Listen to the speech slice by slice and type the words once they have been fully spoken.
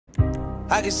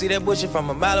I can see that bullshit from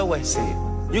a mile away. See it.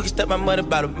 You can step my money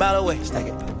about a mile away. Stack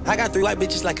it. I got 3 white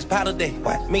bitches like it's powder day.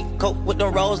 What? Mink coat with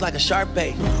them rolls like a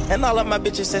Sharpay. And all of my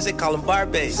bitches says they call them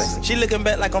Barbies. She looking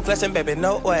back like I'm flexing, baby,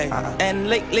 no way. And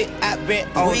lately I've been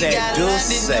on that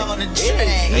juice. On the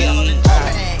train.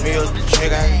 Me a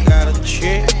chick, I got a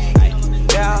chick.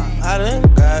 Yeah, I done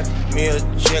got me a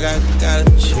chick, I got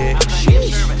a chick.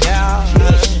 Yeah, I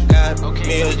done got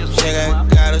me a chick, I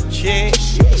got a chick.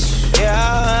 Yeah,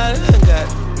 I done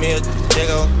got me a chick,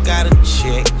 I got a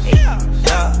chick. Yeah.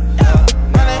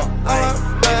 Money on my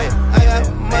back, I got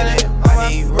money on my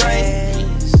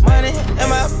rings. Money in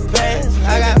my pants,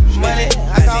 I got money,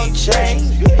 I gon'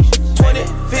 change. 20,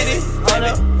 50,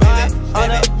 100,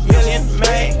 500 million,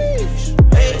 man.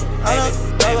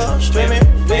 800 dollar streaming,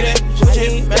 bleeding,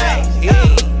 Gucci, man.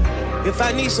 If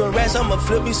I need some rats, I'ma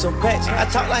flip me some packs. I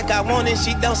talk like I want it,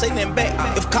 she don't say nothing back.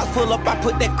 If cops pull up, I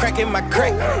put that crack in my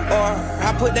crack. Or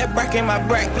I put that brack in my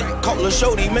brack. Call Lil'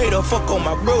 Shorty, made her fuck on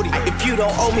my brody. If you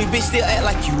don't owe me, bitch, still act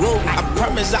like you owe me. I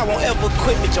promise I won't ever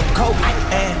quit, bitch, I'm Kobe.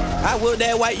 And I will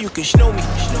that white, you can snow me.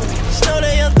 Snow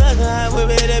that young thugger, I whip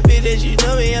it that bitch that you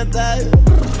know me, young thugger.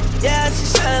 Yeah, she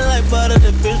shining like butter,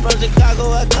 the bitch from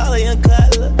Chicago, I call her young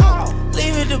Cutler.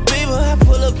 Leave it to people, I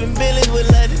pull up in Billy's with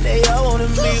London, they all wanna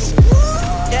meet.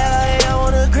 Yeah, they all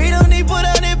wanna agree, don't need put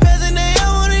out their pants and they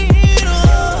all wanna eat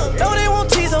them. Don't they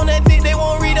want tease on that dick, they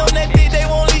won't read on that dick, they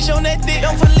won't leash on that dick.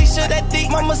 Don't Felicia that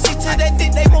dick, mama see to that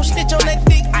dick, they won't snitch on that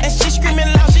dick. And she screaming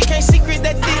loud, she can't secret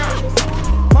that dick.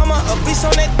 Mama a beast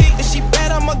on that dick, if she bad,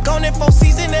 I'ma go in 4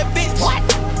 season that bitch. What?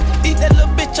 Eat that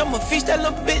little bitch, I'ma feast that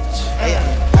little bitch. Hey,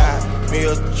 me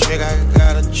a chick, I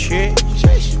got a chick.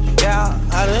 Yeah,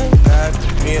 I done got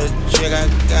me a chick, I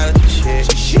got a chick.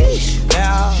 Yeah,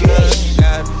 I done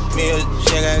got me a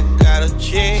chick, I got a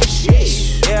chick.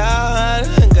 Yeah, I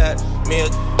done got me a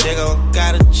chick, I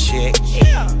got a chick.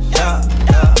 Yeah.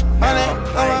 Money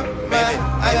on my back,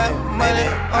 I got money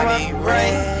on my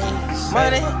rings.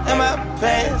 Money in my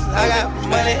pants, I got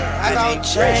money, I gon'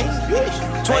 change.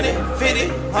 20,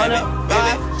 50, 100,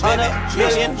 500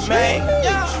 million, man.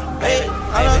 800